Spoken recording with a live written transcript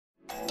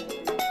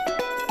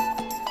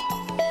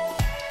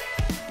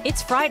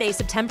It's Friday,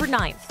 September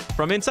 9th.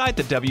 From inside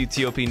the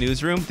WTOP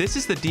newsroom, this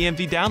is the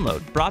DMV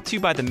Download, brought to you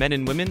by the men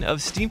and women of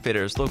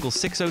Steamfitters Local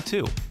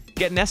 602.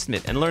 Get an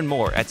estimate and learn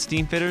more at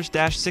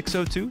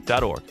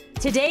steamfitters-602.org.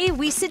 Today,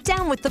 we sit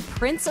down with the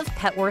Prince of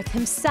Petworth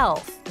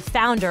himself, the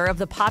founder of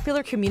the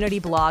popular community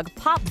blog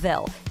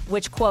Popville,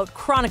 which, quote,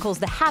 chronicles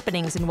the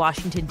happenings in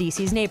Washington,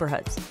 D.C.'s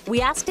neighborhoods.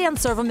 We asked Dan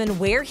Silverman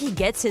where he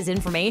gets his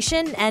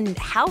information and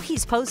how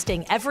he's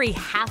posting every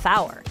half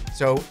hour.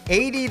 So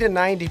 80 to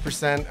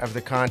 90% of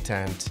the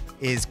content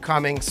is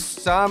coming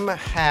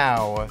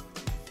somehow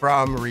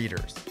from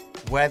readers,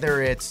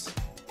 whether it's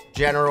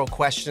general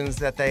questions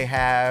that they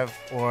have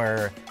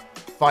or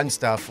fun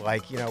stuff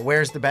like,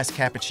 where's the best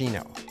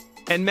cappuccino?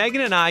 And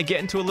Megan and I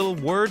get into a little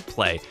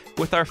wordplay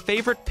with our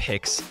favorite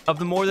picks of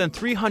the more than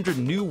 300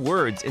 new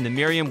words in the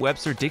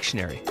Merriam-Webster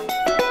dictionary.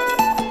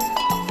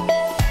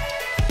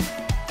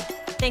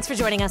 Thanks for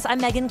joining us. I'm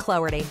Megan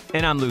Cloherty.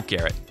 And I'm Luke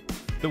Garrett.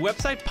 The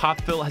website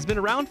Popville has been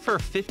around for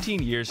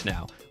 15 years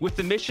now, with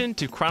the mission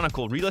to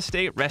chronicle real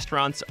estate,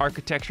 restaurants,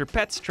 architecture,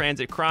 pets,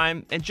 transit,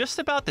 crime, and just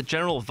about the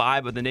general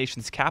vibe of the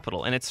nation's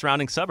capital and its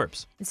surrounding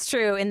suburbs. It's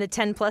true. In the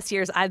 10-plus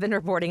years I've been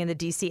reporting in the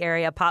D.C.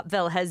 area,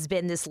 Popville has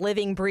been this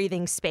living,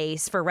 breathing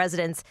space for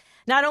residents,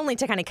 not only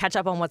to kind of catch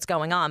up on what's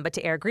going on, but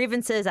to air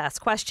grievances,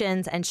 ask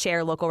questions, and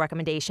share local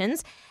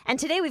recommendations. And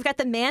today we've got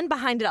the man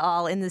behind it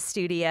all in the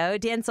studio.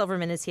 Dan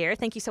Silverman is here.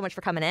 Thank you so much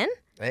for coming in.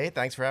 Hey,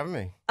 thanks for having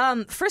me.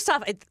 First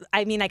off,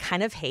 I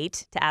kind of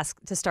hate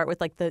to start with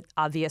like the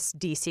obvious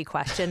DC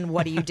question.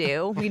 What do you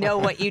do? We know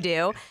what you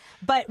do,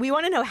 but we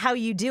want to know how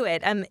you do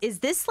it. Is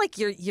this like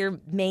your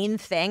main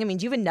thing? I mean,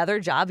 do you have another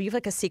job? Do you have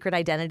like a secret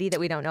identity that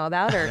we don't know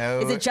about, or No.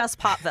 Is it just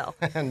Popville?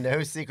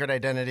 No secret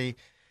identity.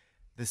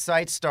 The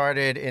site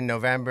started in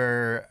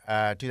November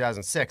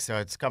 2006, so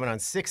it's coming on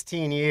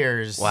 16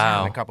 years in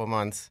a couple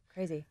months.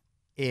 Crazy.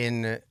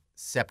 In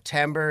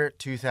September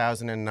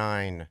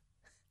 2009,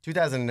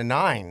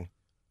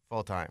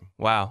 full-time.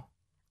 Wow.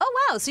 Oh,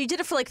 wow. So you did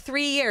it for like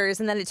 3 years,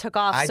 and then it took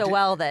off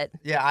well that...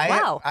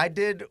 Yeah, I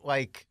did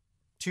like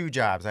 2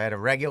 jobs. I had a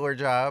regular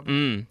job,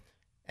 and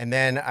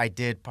then I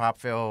did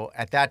Popville.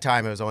 At that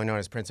time, it was only known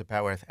as Prince of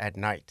Petworth at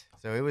night.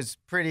 So it was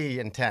pretty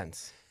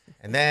intense.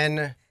 And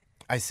then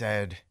I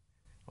said,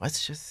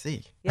 let's just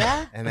see.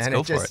 Yeah? And Let's then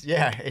go for it.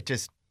 it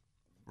just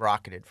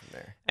rocketed from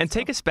there. And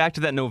take us back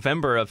to that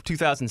November of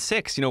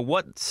 2006.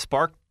 What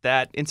sparked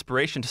that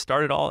inspiration to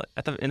start it all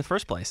in the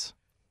first place?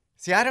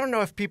 See, I don't know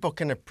if people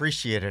can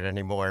appreciate it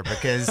anymore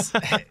because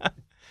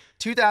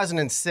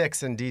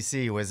 2006 in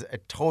D.C. was a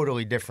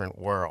totally different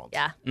world.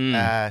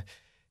 Yeah.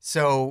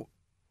 So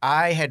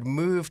I had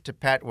moved to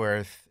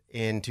Petworth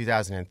in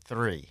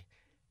 2003.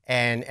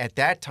 And at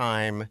that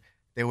time,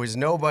 there was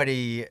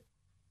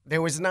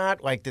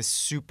not like this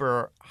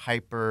super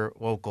hyper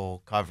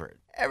local coverage.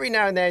 Every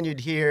now and then you'd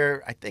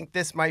hear, I think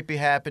this might be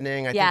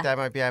happening. I think that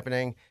might be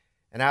happening.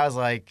 And I was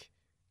like,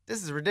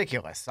 this is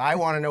ridiculous. I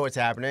want to know what's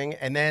happening.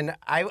 And then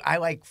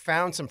I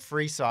found some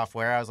free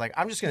software. I was like,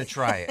 I'm just going to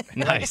try it.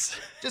 Nice.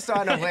 Just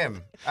on a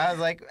whim. I was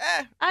like,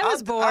 I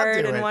was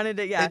bored and it. wanted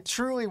to, It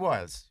truly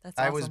was. That's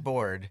awesome. I was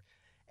bored.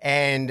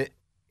 And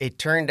it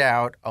turned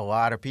out a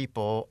lot of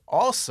people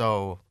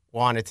also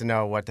wanted to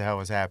know what the hell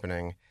was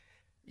happening.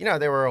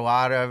 There were a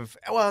lot of,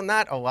 well,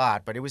 not a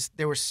lot, but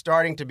there were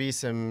starting to be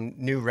some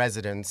new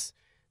residents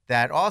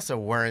that also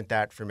weren't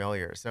that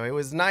familiar. So it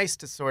was nice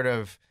to sort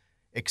of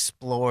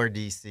explore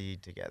D.C.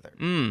 together.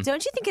 Don't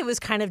you think it was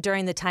kind of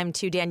during the time,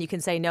 too, Dan? You can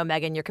say, no,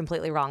 Megan, you're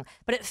completely wrong.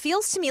 But it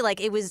feels to me like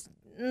it was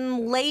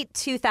late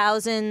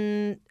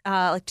 2000,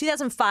 like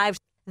 2005,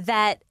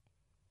 that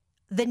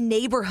the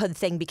neighborhood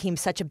thing became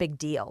such a big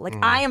deal. Like,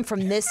 I am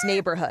from this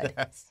neighborhood.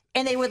 Yes.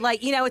 And they would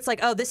it's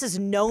like, oh, this is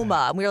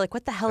Noma. And we were like,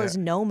 what the hell is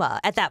Noma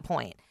at that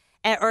point?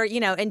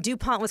 And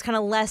DuPont was kind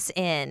of less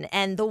in,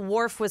 and the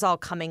wharf was all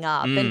coming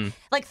up. And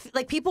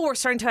like people were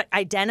starting to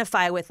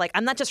identify with, like,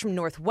 I'm not just from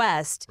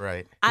Northwest.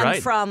 Right.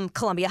 I'm from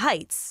Columbia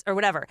Heights or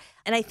whatever.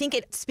 And I think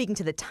it's speaking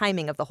to the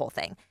timing of the whole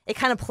thing. It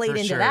kind of played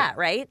into that,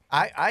 right?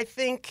 I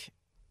think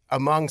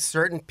among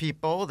certain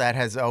people that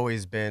has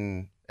always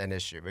been an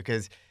issue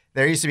because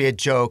there used to be a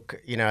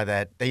joke,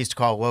 that they used to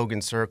call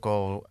Logan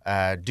Circle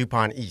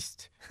DuPont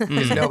East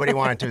because nobody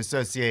wanted to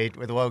associate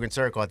with Logan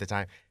Circle at the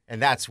time.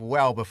 And that's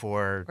well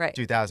before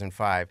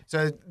 2005.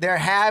 So there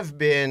have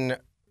been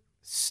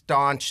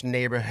staunch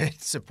neighborhood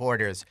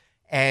supporters,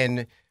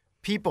 and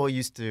people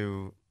used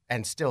to,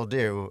 and still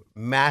do,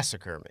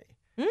 massacre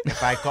me.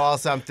 If I call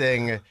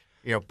something,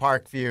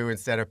 Parkview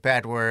instead of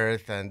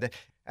Petworth, and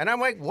I'm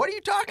like, what are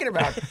you talking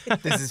about?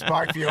 This is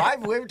Parkview.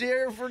 I've lived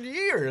here for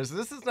years.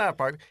 This is not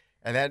Parkview.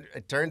 And then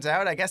it turns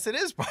out, I guess it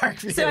is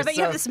Parkview. So I bet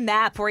you have this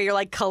map where you're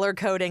like color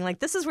coding, like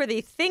this is where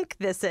they think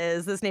this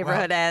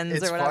neighborhood ends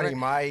or whatever. It's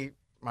funny.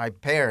 My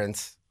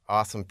parents,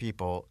 awesome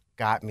people,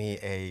 got me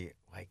a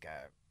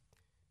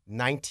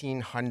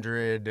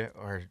 1900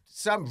 or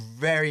some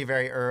very,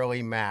 very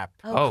early map.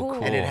 Oh,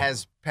 cool. And it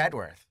has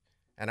Petworth.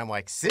 And I'm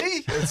like,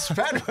 see? It's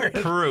Petworth.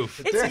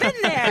 Proof. It's been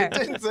there. It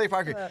didn't say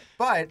Parkview.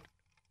 But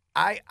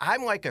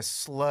I'm like a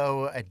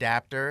slow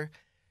adapter.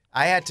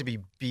 I had to be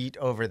beat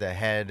over the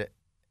head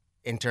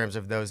in terms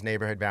of those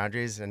neighborhood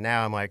boundaries. And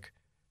now I'm like,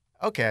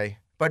 okay.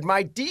 But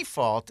my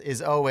default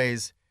is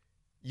always,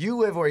 you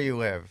live where you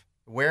live.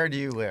 Where do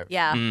you live?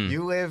 Yeah.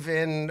 You live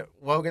in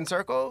Logan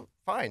Circle?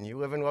 Fine, you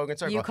live in Logan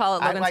Circle. You call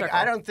it Logan Circle.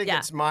 I don't think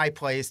it's my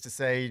place to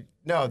say,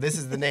 no, this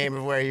is the name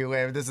of where you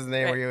live. This is the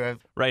name where you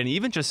live. Right, and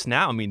even just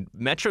now, I mean,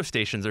 metro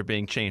stations are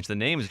being changed. The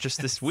names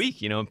just this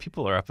week, and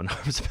people are up in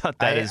arms about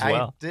that as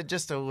well. I did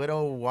just a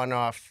little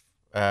one-off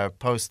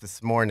post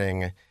this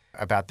morning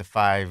about the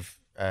 5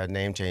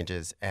 name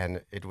changes,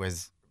 and it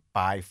was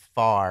by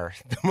far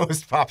the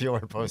most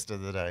popular post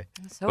of the day.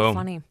 So Boom.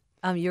 Funny.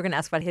 You're going to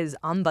ask about his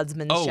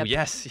ombudsmanship. Oh,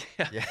 yes.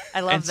 Yeah.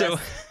 I love and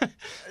this. So,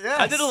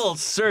 I did a little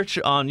search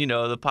on,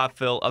 the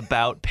Popville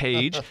About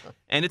page,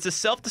 and it's a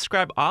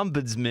self-described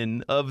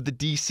ombudsman of the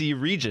D.C.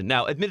 region.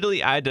 Now,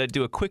 admittedly, I had to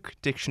do a quick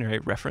dictionary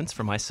reference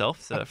for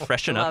myself to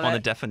freshen up on the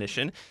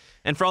definition.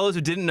 And for all those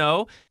who didn't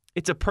know,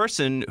 it's a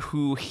person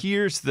who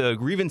hears the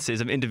grievances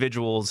of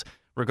individuals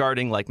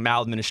regarding, like,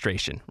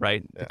 maladministration,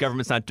 right? Yes. The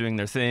government's not doing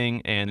their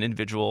thing, and an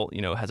individual,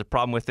 has a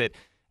problem with it.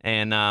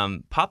 And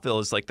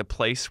Popville is like the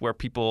place where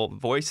people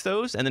voice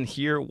those and then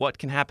hear what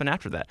can happen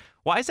after that.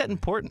 Why is that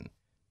important?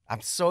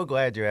 I'm so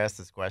glad you asked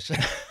this question.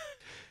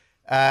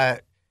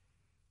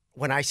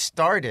 When I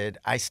started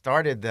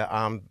the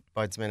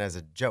ombudsman as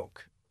a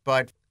joke.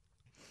 But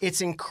it's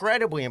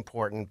incredibly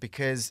important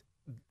because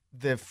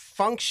the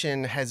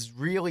function has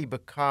really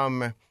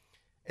become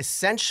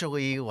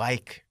essentially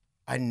like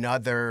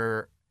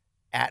another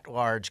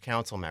at-large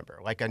council member,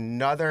 like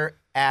another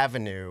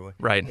avenue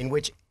in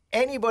which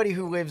anybody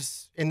who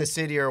lives in the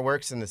city or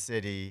works in the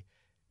city,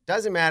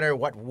 doesn't matter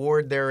what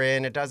ward they're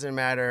in, it doesn't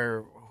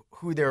matter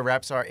who their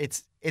reps are,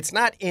 it's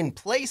not in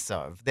place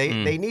of.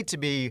 They need to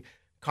be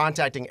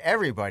contacting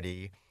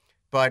everybody.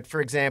 But,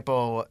 for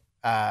example,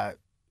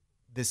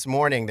 this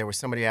morning there was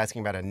somebody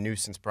asking about a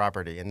nuisance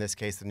property. In this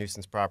case, the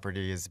nuisance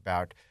property is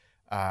about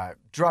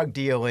drug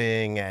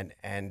dealing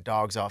and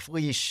dogs off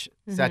leash,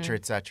 et cetera,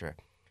 et cetera.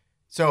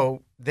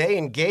 So they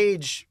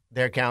engage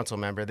their council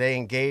member, they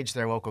engage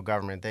their local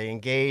government, they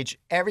engage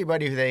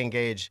everybody who they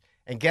engage,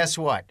 and guess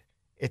what?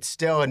 It's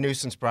still a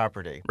nuisance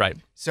property. Right.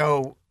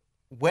 So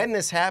when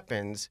this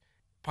happens,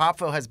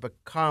 Popville has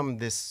become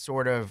this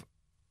sort of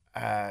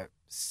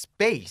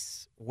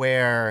space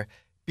where,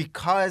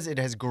 because it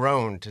has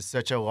grown to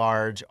such a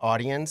large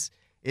audience,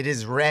 it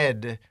is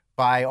read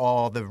by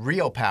all the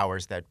real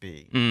powers that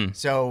be.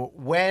 So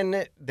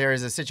when there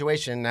is a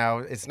situation, now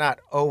it's not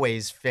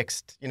always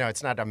fixed,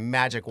 it's not a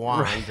magic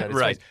wand.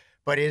 Right.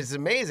 But it is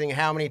amazing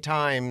how many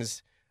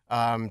times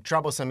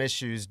troublesome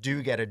issues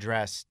do get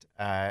addressed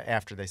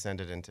after they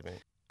send it in to me.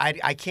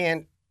 I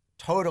can't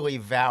totally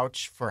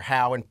vouch for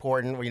how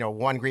important,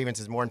 one grievance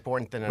is more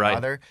important than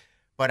another,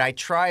 but I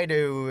try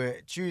to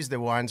choose the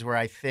ones where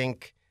I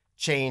think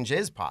change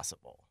is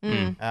possible.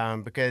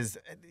 Because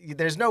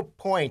there's no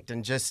point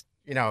in just,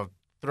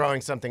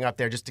 throwing something up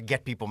there just to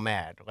get people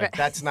mad. Like,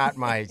 that's not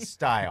my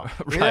style.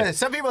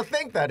 Some people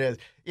think that is.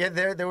 Yeah,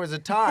 there was a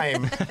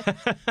time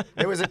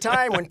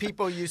when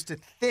people used to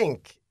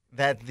think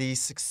that the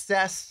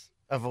success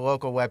of a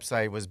local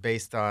website was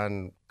based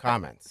on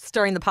comments.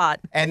 Stirring the pot.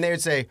 And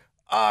they'd say,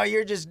 oh,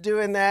 you're just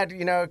doing that,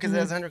 because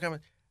there's 100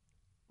 comments.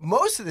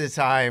 Most of the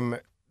time,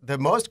 the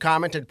most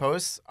commented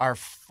posts are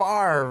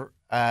far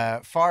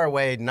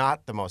away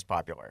not the most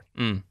popular.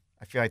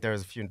 I feel like there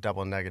was a few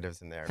double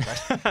negatives in there.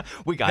 But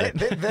we got it.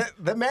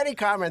 The many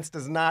comments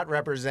does not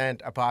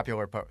represent a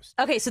popular post.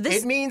 Okay, so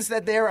It means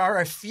that there are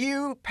a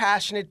few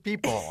passionate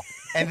people,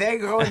 and they're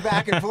going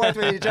back and forth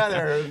with each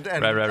other, and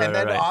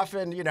then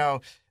often,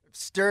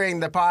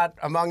 stirring the pot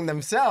among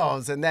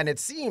themselves, and then it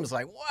seems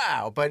like,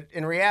 wow, but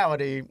in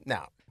reality,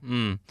 no.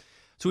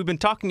 So we've been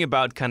talking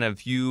about kind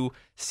of you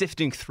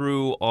sifting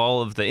through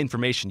all of the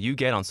information you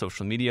get on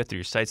social media, through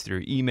your sites, through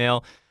your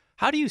email.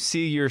 How do you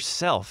see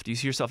yourself? Do you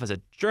see yourself as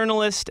a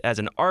journalist, as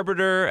an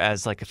arbiter,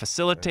 as like a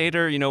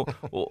facilitator?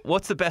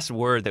 What's the best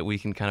word that we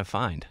can kind of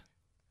find?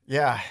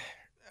 Yeah,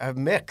 a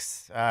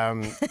mix.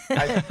 In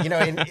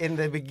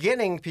the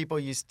beginning, people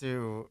used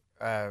to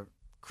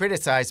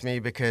criticize me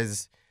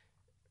because,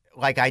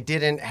 like, I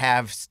didn't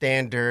have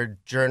standard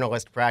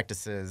journalist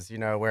practices.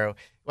 Where,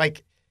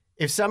 like,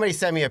 if somebody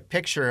sent me a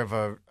picture of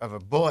a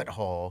bullet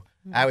hole,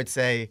 I would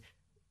say,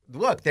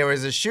 look, there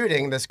was a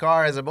shooting, this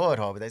car has a bullet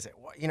hole. But they say,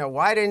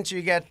 why didn't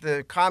you get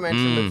the comment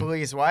from the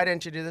police? Why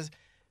didn't you do this?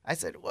 I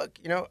said, look,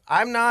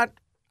 I'm not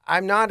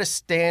a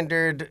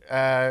standard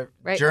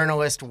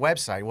journalist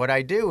website. What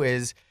I do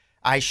is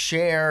I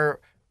share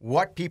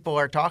what people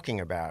are talking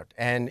about.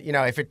 And,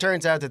 if it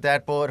turns out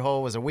that bullet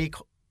hole was a week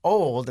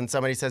old and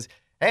somebody says,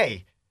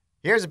 hey,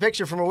 here's a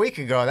picture from a week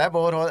ago, that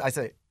bullet hole, I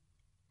say,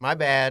 my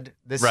bad,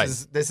 this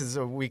is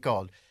a week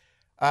old.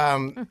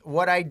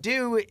 What I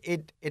do,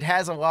 it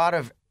has a lot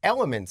of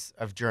elements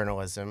of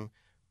journalism,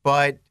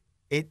 but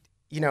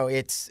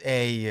it's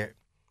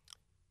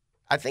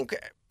I think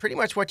pretty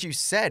much what you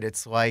said.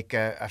 It's like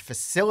a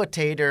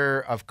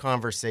facilitator of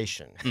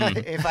conversation.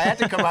 If I had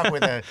to come up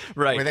with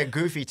a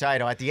goofy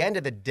title, at the end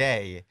of the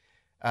day,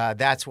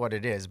 that's what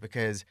it is,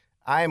 because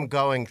I am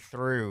going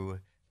through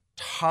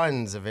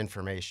tons of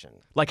information.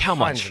 Like how Tons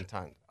much? and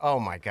tons. Oh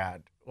my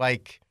God.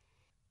 Like,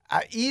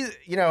 hundreds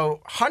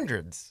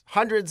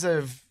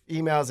of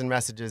emails and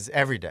messages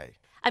every day.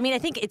 I mean, I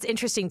think it's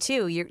interesting,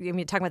 too. You're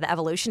talking about the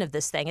evolution of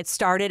this thing. It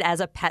started as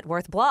a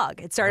Petworth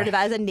blog. It started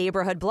as a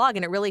neighborhood blog,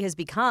 and it really has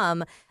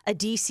become a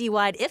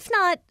DC-wide, if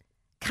not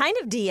kind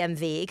of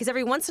DMV, because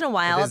every once in a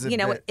while, it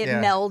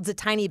melds a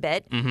tiny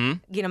bit.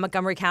 Mm-hmm.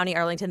 Montgomery County,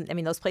 Arlington, I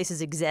mean, those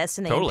places exist,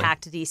 and they Totally.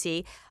 impact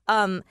DC.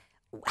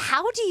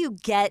 How do you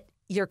get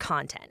your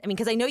content? I mean,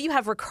 because I know you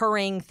have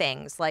recurring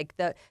things like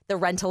the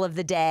rental of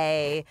the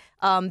day,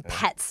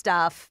 pet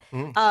stuff.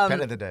 Pet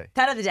of the day.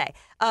 Pet of the day.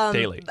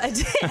 Daily.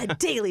 A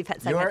daily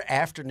pet segment. Your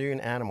afternoon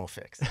animal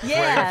fix.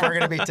 Yeah. If we're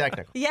going to be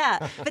technical.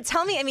 Yeah. But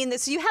tell me, I mean,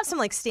 so you have some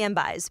like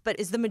standbys, but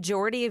is the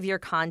majority of your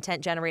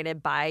content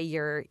generated by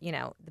your,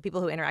 the people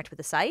who interact with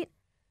the site?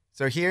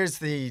 So here's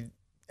the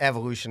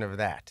evolution of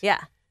that.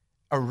 Yeah.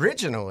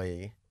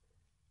 Originally,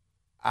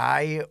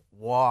 I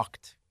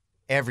walked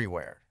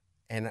everywhere.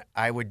 And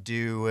I would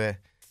do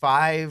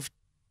 5+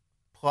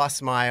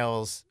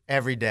 miles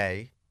every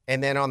day.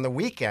 And then on the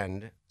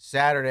weekend,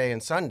 Saturday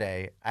and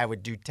Sunday, I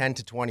would do 10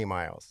 to 20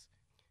 miles.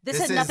 This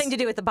had nothing to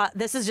do with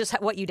this is just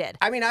what you did.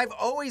 I mean, I've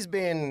always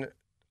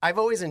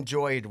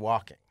enjoyed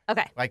walking.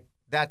 Okay. Like,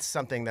 that's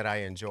something that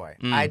I enjoy.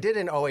 I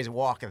didn't always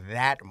walk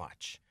that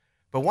much.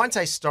 But once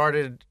I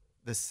started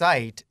the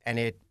site and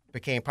it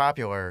became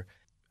popular,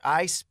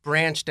 I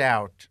branched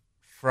out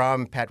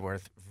from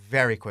Petworth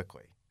very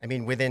quickly. I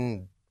mean,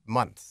 within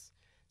months.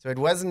 So it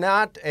was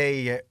not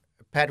a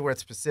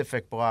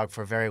Petworth-specific blog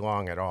for very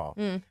long at all.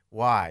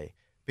 Why?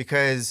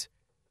 Because,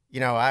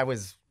 I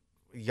was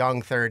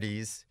young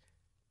 30s,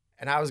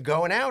 and I was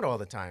going out all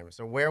the time.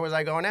 So where was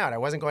I going out? I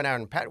wasn't going out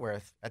in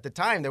Petworth. At the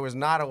time, there was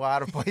not a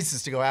lot of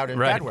places to go out in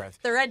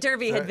Petworth. The Red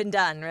Derby had been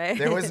done, right?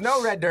 There was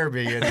no Red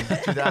Derby in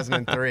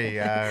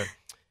 2003.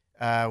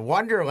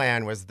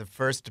 Wonderland was the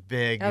first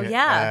big,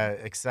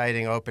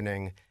 exciting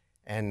opening.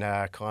 And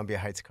Columbia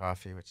Heights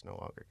Coffee, which no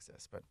longer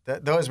exists. But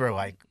those were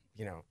like,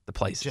 the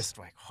place. Just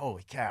like,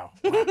 holy cow,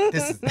 wow,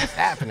 this is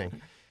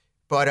happening.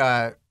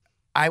 But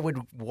I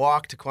would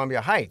walk to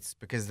Columbia Heights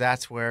because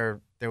that's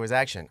where there was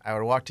action. I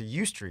would walk to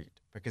U Street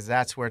because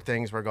that's where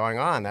things were going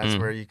on. That's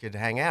where you could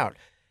hang out.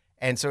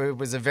 And so it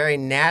was a very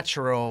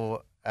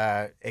natural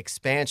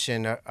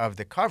expansion of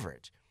the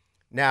coverage.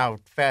 Now,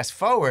 fast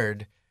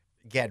forward,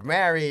 get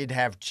married,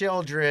 have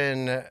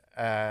children,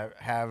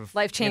 have...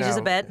 Life changes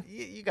a bit.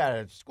 You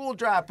got school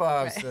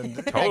drop-offs and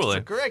Totally.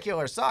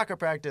 extracurricular soccer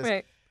practice.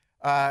 Right.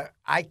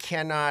 I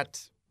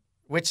cannot,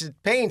 which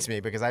pains me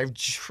because I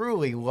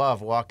truly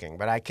love walking,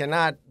 but I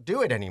cannot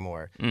do it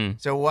anymore.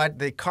 So what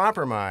the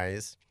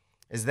compromise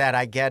is that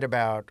I get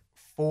about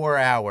 4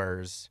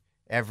 hours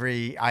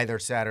every either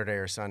Saturday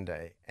or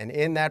Sunday. And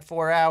in that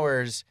 4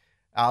 hours,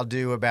 I'll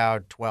do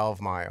about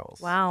 12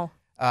 miles. Wow.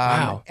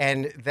 Wow.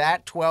 And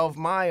that 12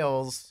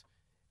 miles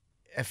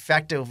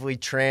effectively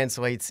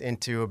translates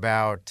into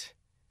about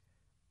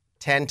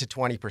 10 to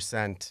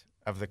 20%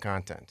 of the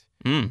content.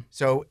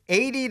 So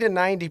 80 to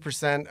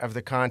 90% of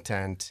the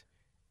content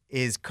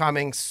is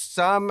coming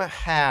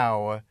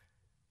somehow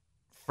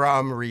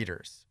from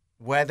readers,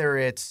 whether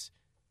it's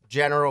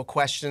general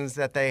questions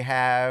that they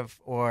have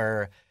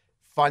or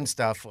fun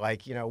stuff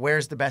like,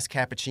 where's the best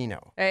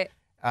cappuccino? Right.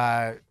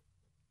 I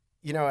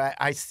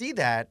see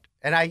that,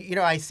 and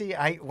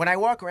when I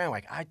walk around,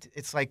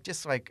 it's like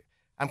just like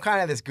I'm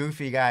kind of this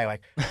goofy guy.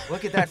 Like,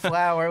 look at that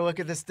flower, look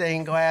at this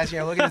stained glass,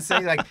 look at this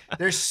thing. Like,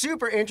 they're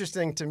super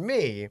interesting to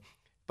me,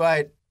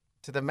 but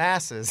to the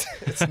masses,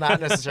 it's not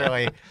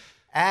necessarily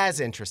as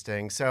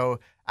interesting. So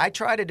I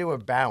try to do a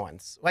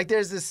balance. Like,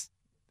 there's this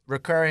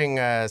recurring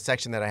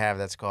section that I have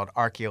that's called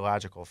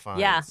archaeological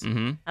finds. Yeah,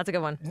 that's a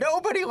good one.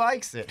 Nobody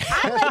likes it.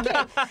 I like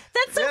it.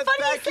 That's so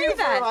funny you say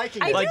that.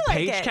 Liking I it. do Like like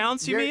page it.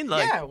 counts, you mean?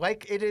 Like, Yeah,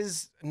 like it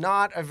is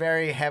not a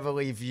very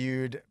heavily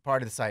viewed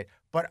part of the site,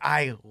 but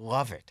I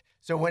love it.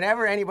 So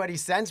whenever anybody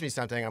sends me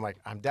something, I'm like,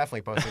 I'm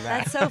definitely posting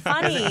that. That's so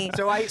funny.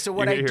 So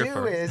what I You're here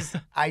do is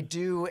I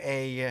do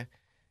a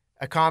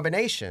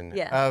combination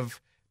of,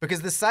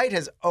 because the site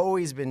has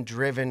always been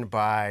driven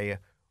by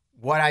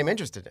what I'm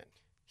interested in.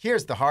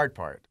 Here's the hard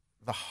part.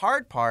 The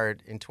hard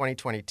part in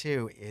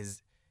 2022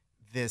 is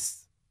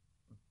this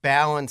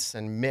balance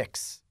and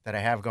mix that I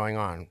have going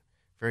on.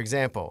 For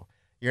example,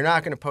 you're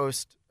not going to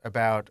post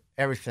about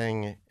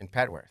everything in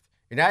Petworth.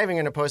 You're not even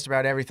going to post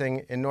about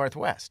everything in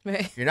Northwest.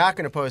 Right. You're not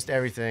going to post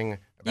everything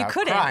about You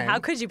couldn't. crime. How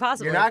could you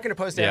possibly? You're not going to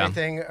post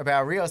everything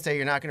about real estate.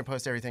 You're not going to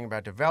post everything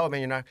about development.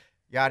 You're not,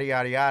 yada,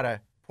 yada,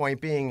 yada. Point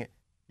being,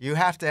 you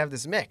have to have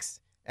this mix.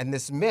 And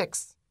this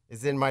mix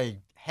is in my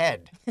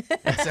head.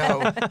 And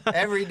so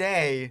every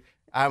day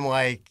I'm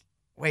like,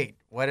 wait,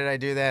 what did I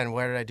do then?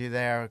 What did I do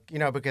there?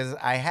 Because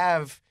I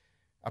have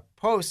a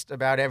post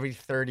about every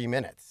 30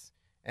 minutes.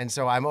 And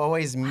so I'm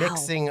always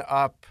mixing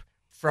up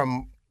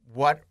from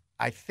what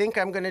I think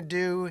I'm going to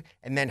do,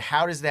 and then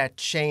how does that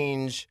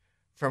change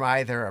from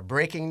either a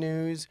breaking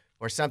news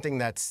or something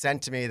that's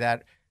sent to me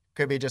that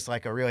could be just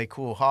like a really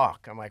cool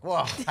hawk. I'm like,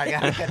 whoa, I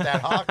got to get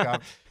that hawk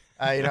up.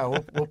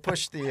 We'll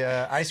push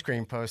the ice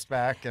cream post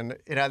back, and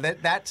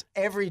that's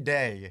every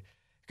day.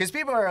 Because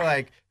people are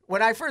like,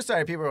 when I first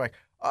started, people were like,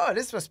 "Oh,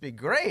 this must be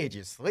great.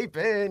 You sleep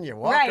in, you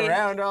walk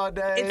around all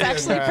day." It's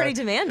actually pretty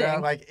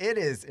demanding. It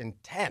is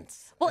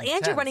intense. Well,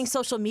 and you're running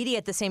social media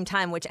at the same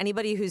time, which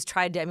anybody who's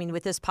tried to,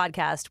 with this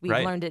podcast, we've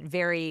learned it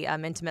very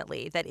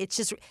intimately, that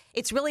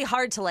it's really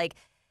hard to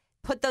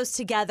put those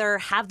together,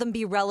 have them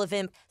be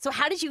relevant. So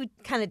how did you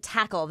kind of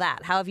tackle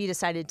that? How have you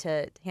decided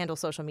to handle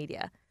social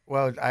media?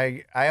 Well,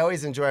 I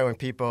always enjoy when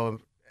people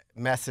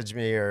message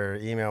me or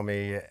email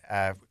me,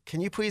 can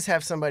you please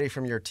have somebody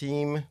from your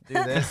team do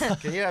this?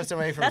 Can you have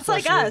somebody from That's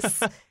like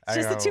us. It's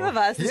just the two of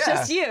us. It's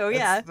just you.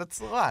 Yeah.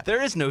 That's a lot.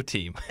 There is no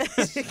team.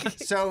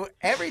 So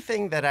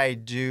everything that I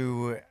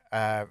do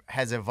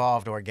has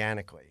evolved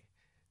organically.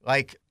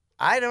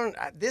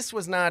 This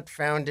was not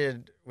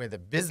founded with a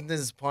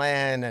business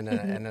plan and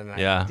an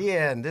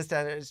idea and this,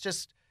 that. It's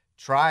just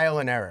trial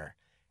and error.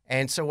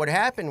 And so what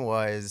happened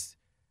was,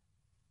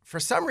 for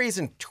some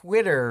reason,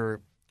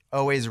 Twitter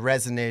always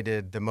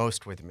resonated the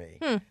most with me.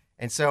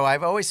 And so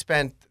I've always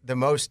spent the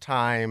most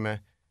time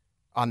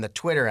on the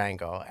Twitter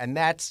angle. And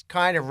that's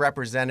kind of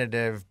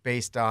representative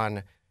based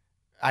on,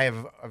 I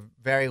have a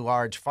very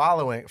large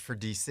following for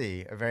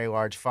DC, a very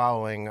large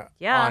following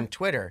on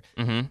Twitter.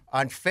 Mm-hmm.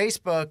 On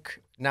Facebook,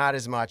 not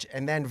as much.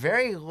 And then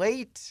very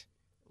late,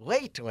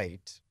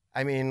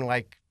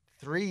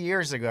 3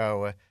 years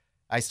ago,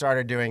 I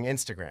started doing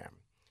Instagram.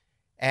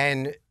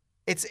 And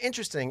it's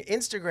interesting.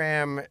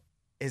 Instagram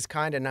is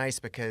kind of nice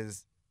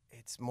because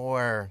it's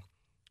more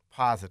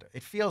positive.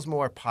 It feels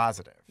more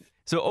positive.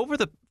 So over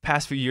the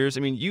past few years,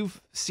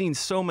 you've seen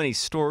so many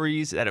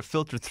stories that have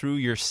filtered through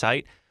your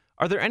site.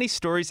 Are there any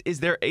stories?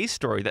 Is there a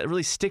story that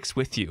really sticks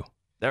with you,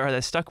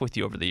 that stuck with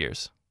you over the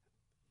years?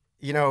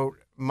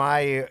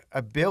 My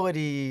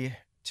ability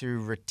to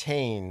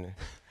retain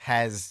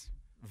has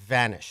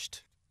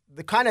vanished.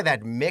 The kind of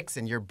that mix,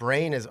 and your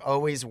brain is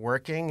always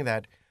working,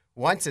 that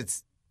once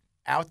it's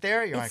out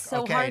there, you're it's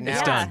so okay, hard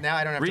now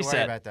I don't have to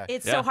worry about that.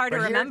 It's so hard to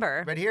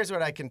remember. But here's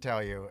what I can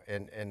tell you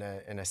in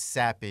a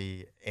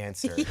sappy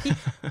answer.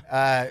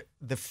 The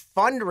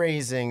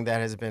fundraising that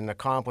has been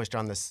accomplished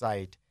on the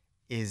site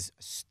is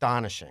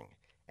astonishing.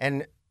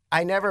 And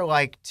I never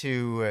like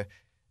to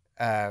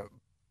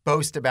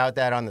boast about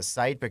that on the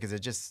site because it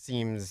just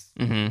seems,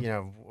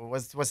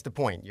 what's the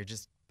point? You're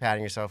just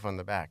patting yourself on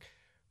the back.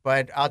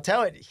 But I'll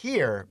tell it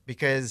here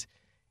because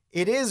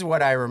it is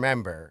what I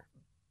remember,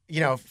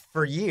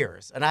 for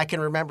years. And I can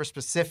remember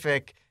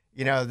specific,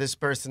 this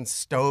person's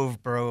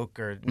stove broke,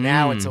 or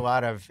now it's a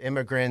lot of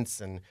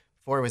immigrants, and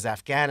before it was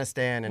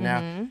Afghanistan, and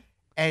now,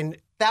 and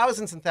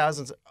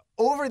thousands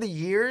over the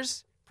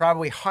years,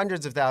 probably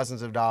hundreds of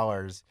thousands of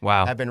dollars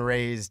have been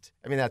raised.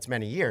 That's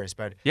many years,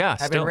 but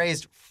have been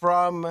raised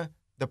from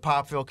the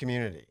Popville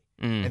community.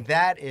 And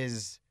that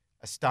is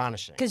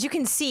astonishing. Because you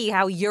can see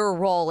how your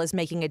role is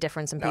making a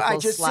difference in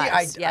people's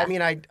lives.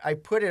 I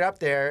put it up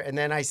there, and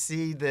then I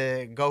see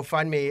the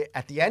GoFundMe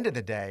at the end of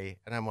the day,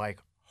 and I'm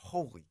like,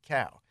 holy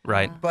cow.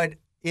 Right. But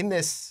in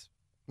this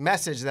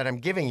message that I'm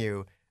giving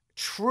you,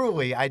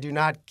 truly, I do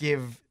not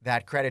give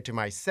that credit to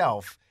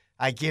myself.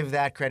 I give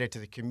that credit to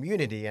the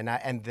community, and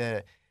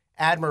the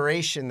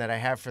admiration that I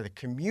have for the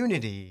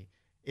community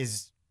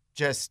is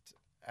just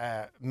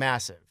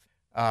massive.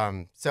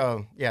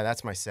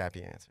 That's my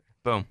sappy answer.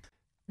 Boom.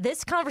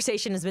 This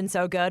conversation has been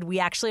so good. We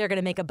actually are going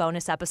to make a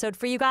bonus episode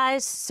for you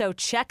guys, so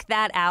check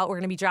that out. We're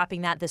going to be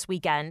dropping that this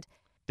weekend.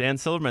 Dan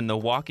Silverman, the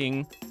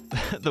walking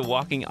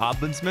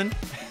ombudsman.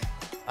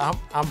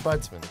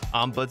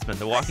 Ombudsman,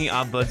 the walking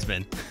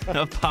ombudsman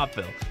of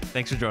Popville.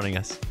 Thanks for joining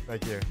us.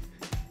 Thank you.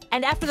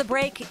 And after the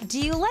break,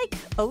 do you like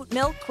oat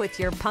milk with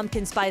your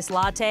pumpkin spice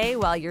latte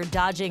while you're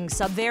dodging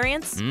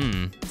subvariants?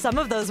 Some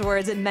of those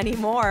words and many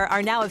more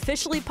are now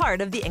officially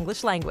part of the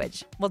English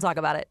language. We'll talk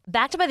about it.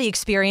 Backed by the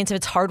experience of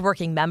its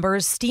hardworking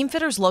members,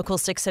 Steamfitters Local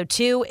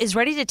 602 is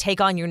ready to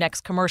take on your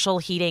next commercial,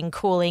 heating,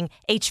 cooling,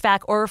 HVAC,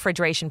 or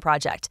refrigeration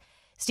project.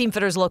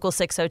 Steamfitters Local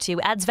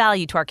 602 adds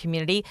value to our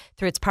community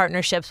through its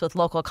partnerships with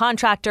local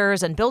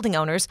contractors and building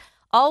owners,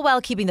 all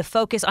while keeping the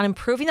focus on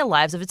improving the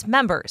lives of its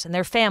members and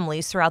their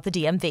families throughout the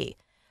DMV.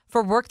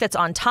 For work that's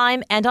on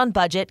time and on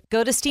budget,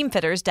 go to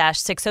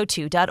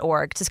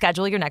steamfitters-602.org to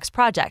schedule your next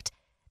project.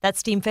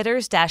 That's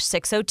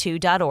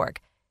steamfitters-602.org.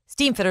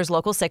 Steamfitters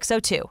Local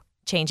 602,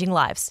 changing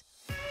lives.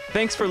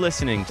 Thanks for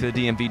listening to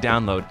the DMV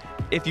Download.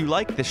 If you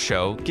like this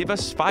show, give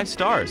us 5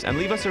 stars and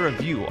leave us a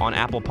review on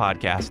Apple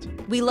Podcast.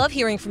 We love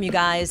hearing from you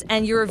guys,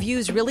 and your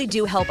reviews really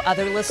do help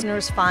other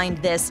listeners find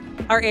this,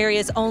 our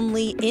area's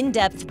only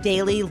in-depth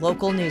daily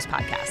local news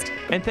podcast.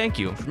 And thank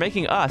you for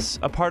making us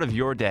a part of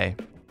your day.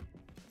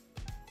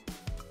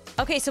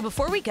 Okay, so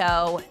before we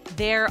go,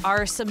 there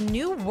are some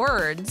new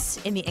words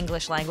in the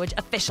English language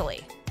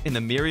officially. In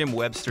the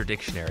Merriam-Webster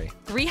dictionary.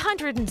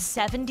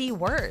 370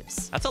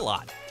 words. That's a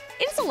lot.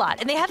 It's a lot.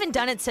 And they haven't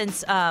done it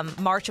since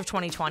March of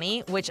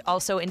 2020, which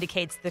also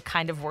indicates the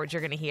kind of words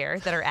you're going to hear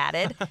that are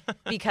added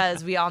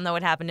because we all know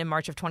what happened in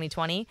March of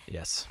 2020.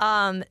 Yes.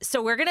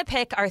 So we're going to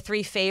pick our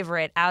 3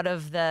 favorite out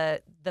of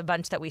the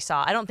bunch that we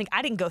saw.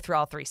 I didn't go through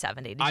all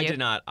 370. Did you? I did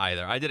not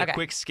either. I did a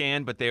quick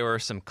scan, but there were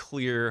some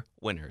clear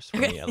winners for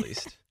me at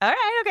least. All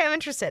right. Okay. I'm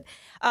interested.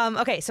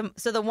 Okay. So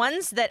the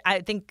ones that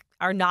I think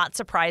are not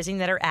surprising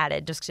that are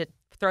added, just to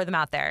throw them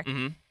out there.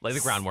 Mm-hmm. Lay the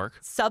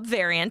groundwork.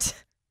 Subvariant.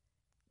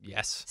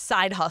 Yes.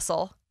 Side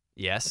hustle.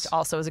 Yes. Which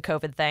also is a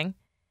COVID thing.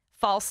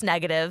 False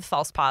negative,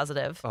 false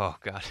positive. Oh,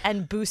 God.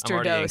 And booster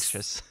I'm already dose.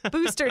 Anxious.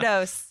 Booster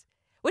dose.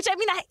 Which, I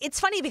mean, it's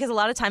funny because a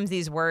lot of times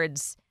these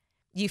words,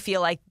 you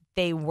feel like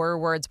they were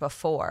words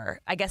before.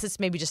 I guess it's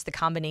maybe just the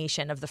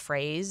combination of the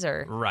phrase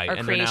or right. or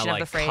and creation they're now, of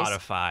the phrase.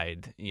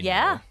 Codified.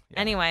 Yeah.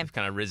 Anyway. They've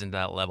kind of risen to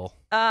that level.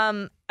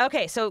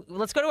 Okay, so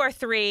let's go to our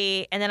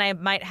 3, and then I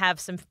might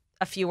have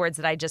a few words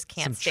that I just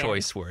can't stand. Some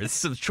choice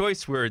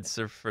words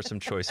for some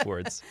choice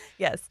words.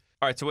 Yes.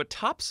 All right, so what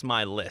tops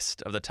my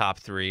list of the top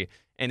 3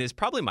 and is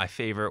probably my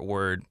favorite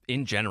word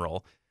in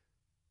general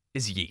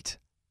is yeet.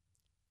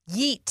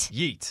 Yeet.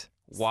 Yeet.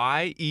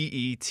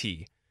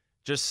 Y-E-E-T.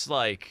 Just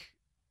like,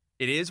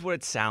 it is what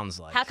it sounds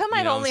like. How come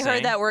I've only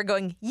heard that word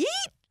going yeet?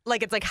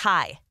 Like it's like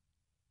hi.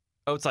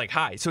 Oh, it's like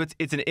hi. So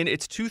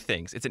it's 2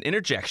 things. It's an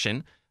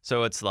interjection.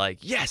 So it's like,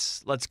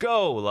 yes, let's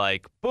go.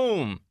 Like,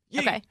 boom. Yeet.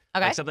 Okay.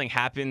 Like something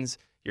happens.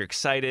 You're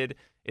excited.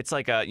 It's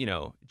like a,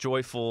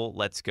 joyful,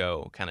 let's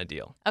go kind of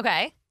deal.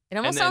 Okay. It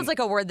almost sounds like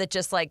a word that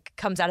just like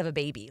comes out of a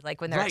baby, like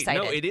when they're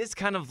excited. No, it is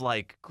kind of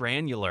like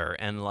granular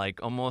and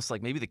like almost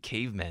like maybe the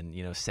cavemen,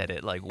 said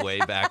it like way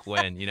back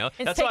when, It's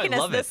That's why I taken us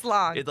love this it.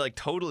 long. It like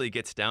totally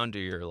gets down to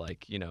your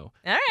like, All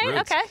right,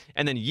 roots. okay.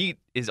 And then yeet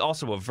is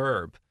also a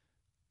verb.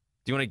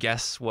 Do you want to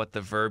guess what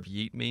the verb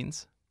yeet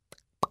means?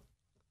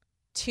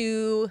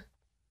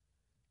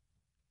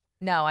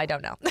 No, I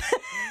don't know.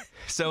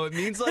 So it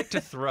means like to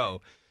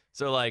throw.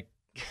 So like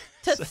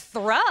to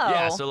throw.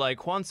 Yeah, so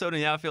like Juan Soto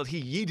in the outfield,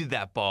 he yeeted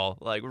that ball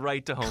like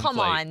right to home plate. Come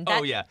on.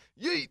 Oh yeah,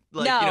 yeet.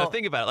 Like No.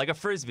 think about it, like a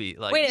frisbee.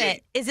 Like Wait a yeet.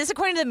 minute. Is this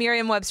according to the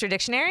Merriam-Webster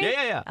dictionary?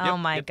 Yeah. Oh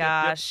my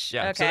gosh.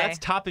 Yeah. Okay. So that's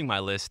topping my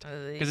list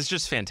because it's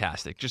just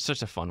fantastic, just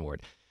such a fun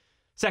word.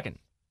 Second,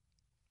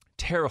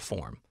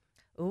 terraform.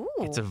 Ooh.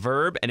 It's a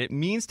verb, and it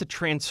means to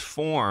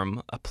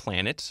transform a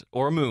planet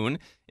or a moon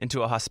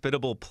into a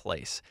hospitable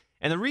place.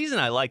 And the reason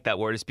I like that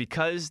word is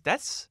because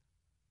that's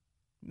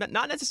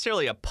not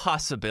necessarily a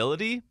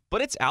possibility,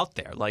 but it's out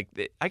there. Like,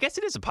 I guess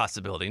it is a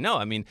possibility. No,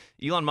 I mean,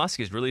 Elon Musk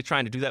is really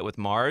trying to do that with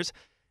Mars.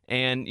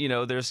 And,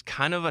 there's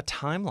kind of a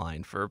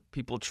timeline for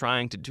people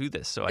trying to do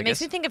this. So I guess. It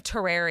makes me think of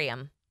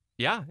terrarium.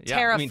 Yeah.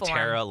 Terraform. I mean,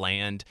 terra,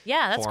 land.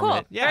 Yeah, that's form cool.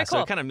 it. Yeah, Very so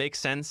cool. it kind of makes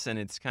sense, and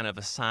it's kind of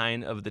a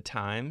sign of the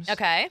times.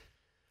 Okay.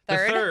 The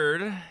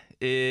third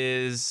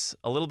is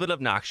a little bit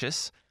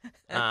obnoxious.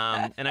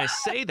 And I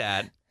say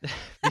that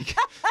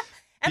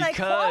And I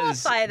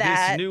because qualify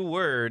that. this new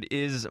word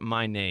is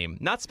my name.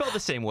 Not spelled the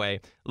same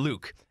way.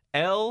 Luke.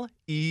 L-E-W-K.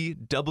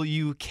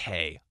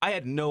 I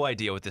had no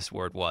idea what this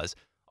word was.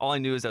 All I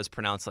knew is that it was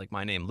pronounced like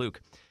my name, Luke.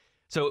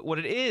 So what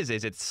it is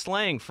it's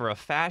slang for a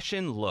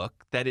fashion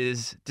look that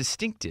is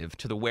distinctive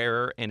to the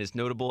wearer and is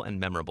notable and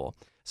memorable.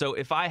 So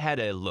if I had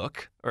a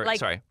look, your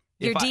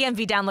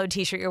DMV download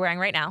t-shirt you're wearing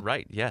right now.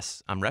 Right,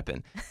 yes, I'm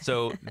repping.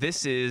 So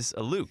this is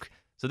a Luke.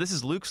 So this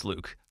is Luke's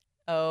Luke.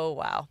 Oh,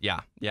 wow.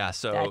 Yeah.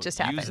 So that just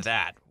happened. use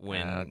that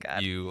when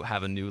you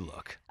have a new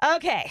look.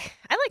 Okay.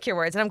 I like your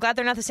words, and I'm glad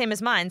they're not the same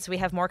as mine, so we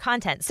have more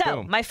content. So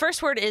Boom. my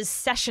first word is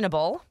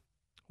sessionable.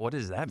 What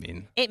does that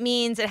mean? It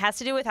means it has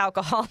to do with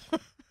alcohol.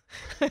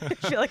 I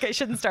feel like I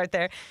shouldn't start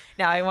there.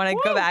 Now I want to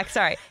go back.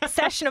 Sorry.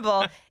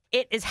 Sessionable.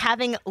 It is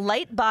having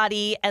light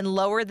body and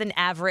lower than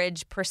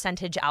average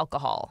percentage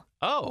alcohol.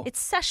 Oh.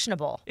 It's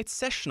sessionable. It's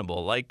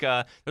sessionable. Like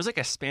there's like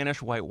a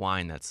Spanish white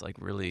wine that's like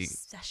really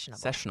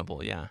sessionable.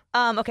 Sessionable, yeah.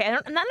 Okay,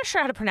 I'm not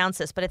sure how to pronounce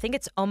this, but I think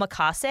it's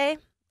omakase.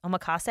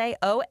 Omakase.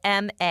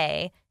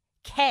 O-M-A-K-A-S-E.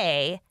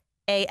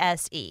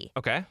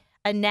 Okay.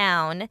 A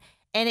noun,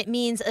 and it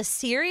means a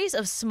series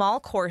of small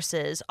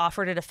courses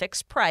offered at a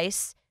fixed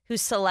price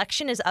whose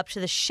selection is up to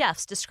the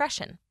chef's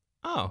discretion.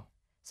 Oh.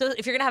 So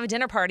if you're gonna have a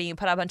dinner party, you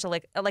put out a bunch of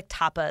like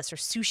tapas or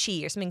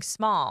sushi or something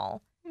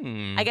small.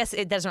 I guess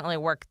it doesn't really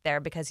work there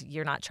because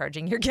you're not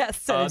charging your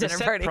guests at a dinner the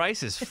set party.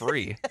 price is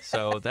free,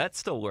 so that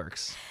still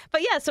works.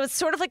 But yeah, so it's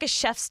sort of like a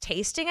chef's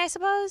tasting, I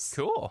suppose.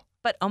 Cool.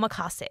 But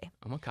omakase.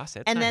 Omakase.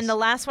 That's and nice. then the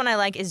last one I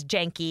like is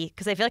janky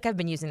because I feel like I've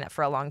been using that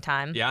for a long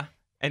time. Yeah.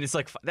 And it's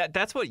like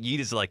that's what yeet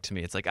is like to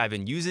me. It's like I've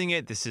been using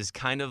it. This is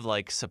kind of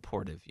like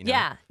supportive,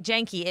 Yeah,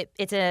 janky.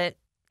 It's a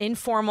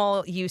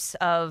informal use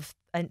of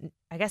I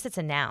guess it's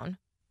a noun.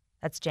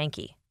 That's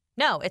janky.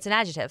 No, it's an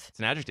adjective. It's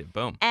an adjective.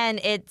 Boom. And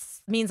it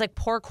means like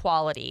poor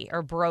quality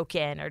or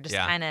broken or just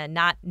kind of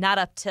not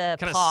up to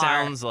Kind of par.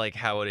 sounds like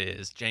how it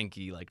is.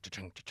 Janky, like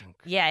cha-chunk, cha-chunk.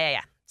 Yeah.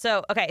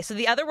 So, okay. So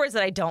the other words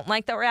that I don't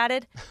like that were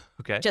added,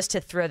 okay, just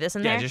to throw this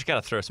in there. Yeah, just got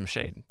to throw some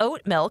shade.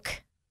 Oat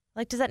milk.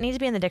 Like, does that need to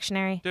be in the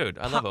dictionary? Dude,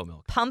 I love oat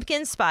milk.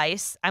 Pumpkin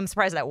spice. I'm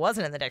surprised that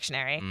wasn't in the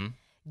dictionary.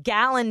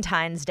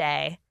 Galentine's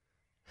Day.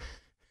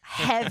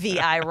 heavy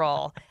eye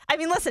roll. I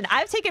mean, listen,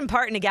 I've taken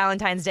part in a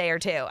Galentine's Day or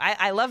two.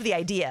 I love the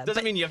idea.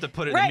 Doesn't mean you have to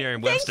put it right, in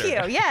Merriam-Webster.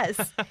 Thank you,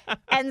 yes.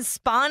 And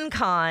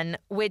SpawnCon,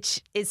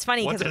 which is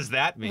funny. What does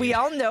that mean? We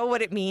all know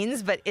what it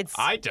means, but it's...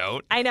 I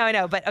don't. I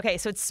know. But okay,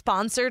 so it's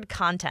sponsored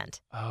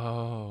content.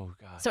 Oh,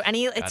 God. So and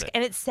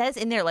it says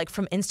in there, like,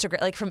 from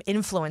Instagram, like, from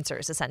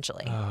influencers,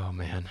 essentially. Oh,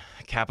 man.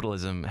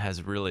 Capitalism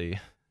has really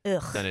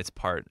done its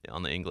part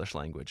on the English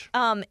language.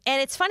 And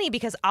it's funny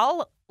because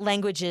all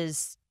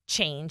languages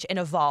change and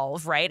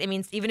evolve, right? I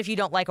mean, even if you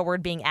don't like a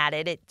word being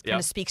added, it kind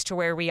of speaks to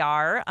where we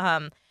are.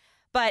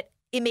 But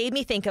it made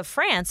me think of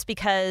France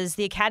because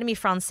the Académie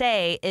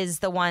Française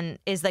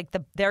is like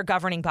their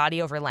governing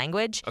body over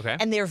language. Okay.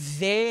 And they're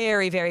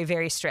very, very,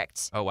 very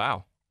strict. Oh,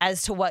 wow.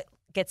 As to what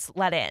gets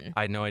let in.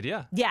 I had no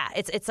idea. Yeah,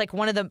 it's like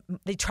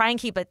they try and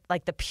keep it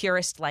like the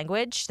purest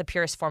language, the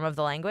purest form of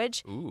the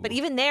language. Ooh. But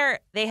even there,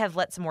 they have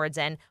let some words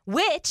in,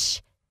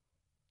 which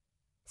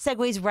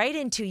segues right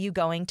into you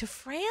going to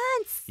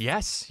France.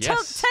 Yes.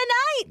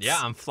 Tonight. Yeah,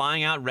 I'm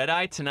flying out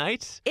red-eye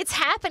tonight. It's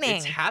happening.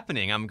 It's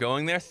happening. I'm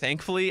going there.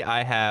 Thankfully,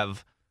 I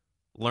have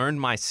learned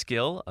my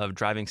skill of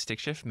driving stick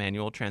shift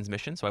manual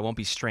transmission, so I won't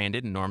be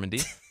stranded in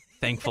Normandy,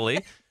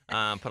 thankfully.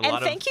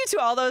 Thank you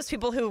to all those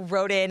people who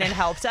wrote in and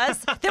helped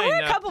us. There were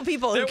a couple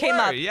people who came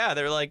up. Yeah,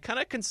 they're like kind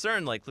of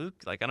concerned, like, Luke,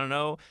 like, I don't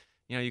know,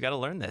 you got to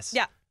learn this.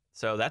 Yeah.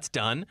 So that's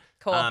done.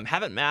 Cool.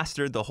 Haven't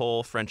mastered the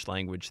whole French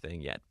language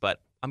thing yet,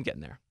 but I'm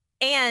getting there.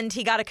 And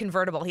he got a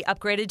convertible. He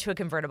upgraded to a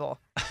convertible.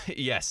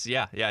 Yes,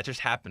 yeah, it just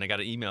happened. I got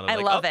an email. I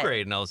Like, love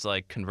upgrade, it. And I was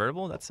like,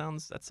 convertible? That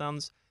sounds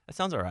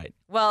all right.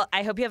 Well,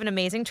 I hope you have an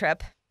amazing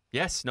trip.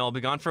 Yes, no, I'll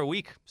be gone for a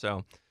week,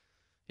 so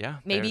yeah.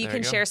 Maybe you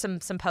can share some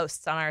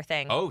posts on our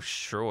thing. Oh,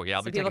 sure, yeah,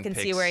 I'll so be people taking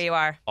can pics see where you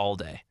are all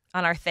day.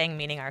 On our thing,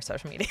 meaning our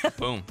social media.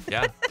 Boom,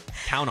 yeah,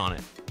 count on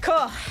it.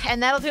 Cool.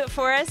 And that'll do it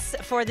for us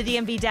for the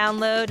DMV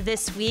download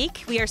this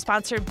week. We are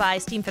sponsored by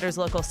Steamfitters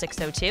Local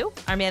 602.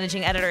 Our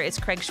managing editor is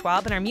Craig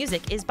Schwab, and our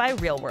music is by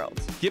Real World.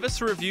 Give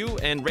us a review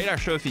and rate our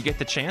show if you get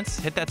the chance.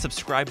 Hit that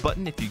subscribe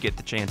button if you get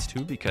the chance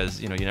to,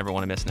 because you never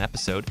want to miss an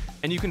episode.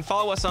 And you can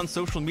follow us on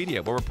social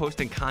media where we're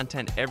posting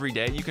content every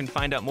day. You can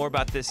find out more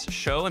about this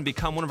show and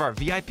become one of our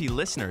VIP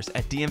listeners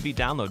at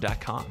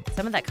dmvdownload.com.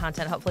 Some of that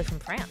content hopefully from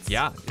France.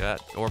 Yeah,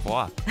 au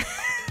revoir.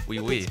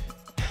 Oui.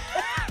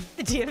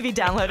 The DMV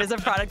Download is a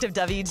product of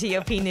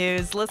WTOP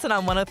News. Listen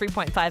on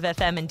 103.5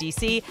 FM in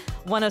D.C.,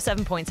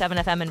 107.7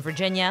 FM in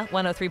Virginia,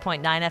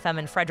 103.9 FM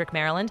in Frederick,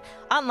 Maryland,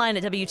 online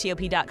at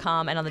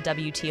WTOP.com and on the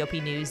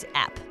WTOP News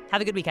app.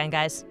 Have a good weekend,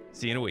 guys.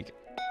 See you in a week.